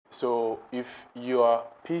So if your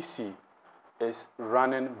PC is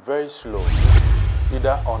running very slow,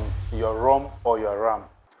 either on your ROM or your RAM,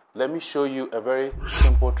 let me show you a very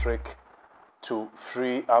simple trick to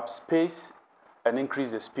free up space and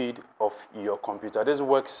increase the speed of your computer. This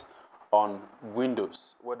works on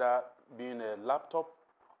Windows, whether being a laptop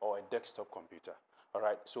or a desktop computer. All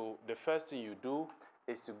right, so the first thing you do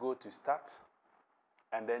is to go to Start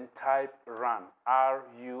and then type run,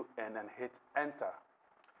 R-U-N, and hit enter.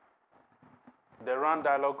 The run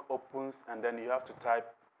dialog opens and then you have to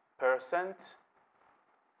type %TEMP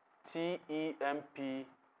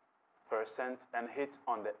and hit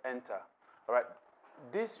on the enter. All right,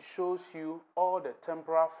 this shows you all the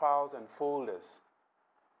temporary files and folders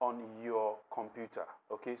on your computer.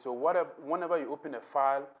 Okay, so whenever you open a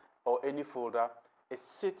file or any folder, it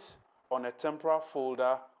sits on a temporary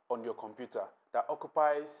folder on your computer that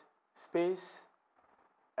occupies space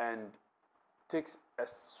and takes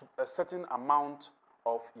a certain amount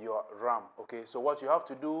of your RAM. Okay, so what you have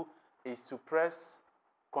to do is to press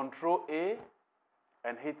Ctrl A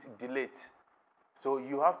and hit delete. So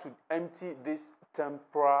you have to empty this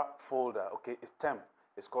temporary folder. Okay, it's temp.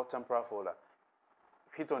 It's called temporary folder.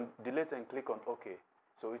 Hit on delete and click on OK.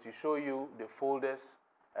 So it will show you the folders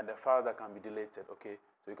and the files that can be deleted. Okay,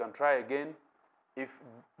 so you can try again. If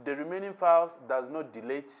the remaining files does not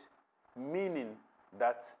delete, meaning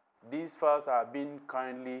that these files are being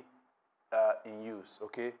currently in use.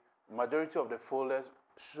 Okay, majority of the folders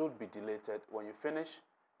should be deleted. When you finish,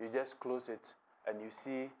 you just close it and you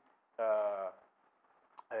see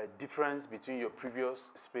a difference between your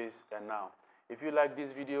previous space and now. If you like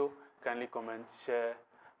this video, kindly comment, share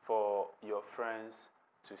for your friends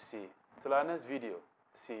to see. Till our next video,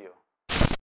 see you.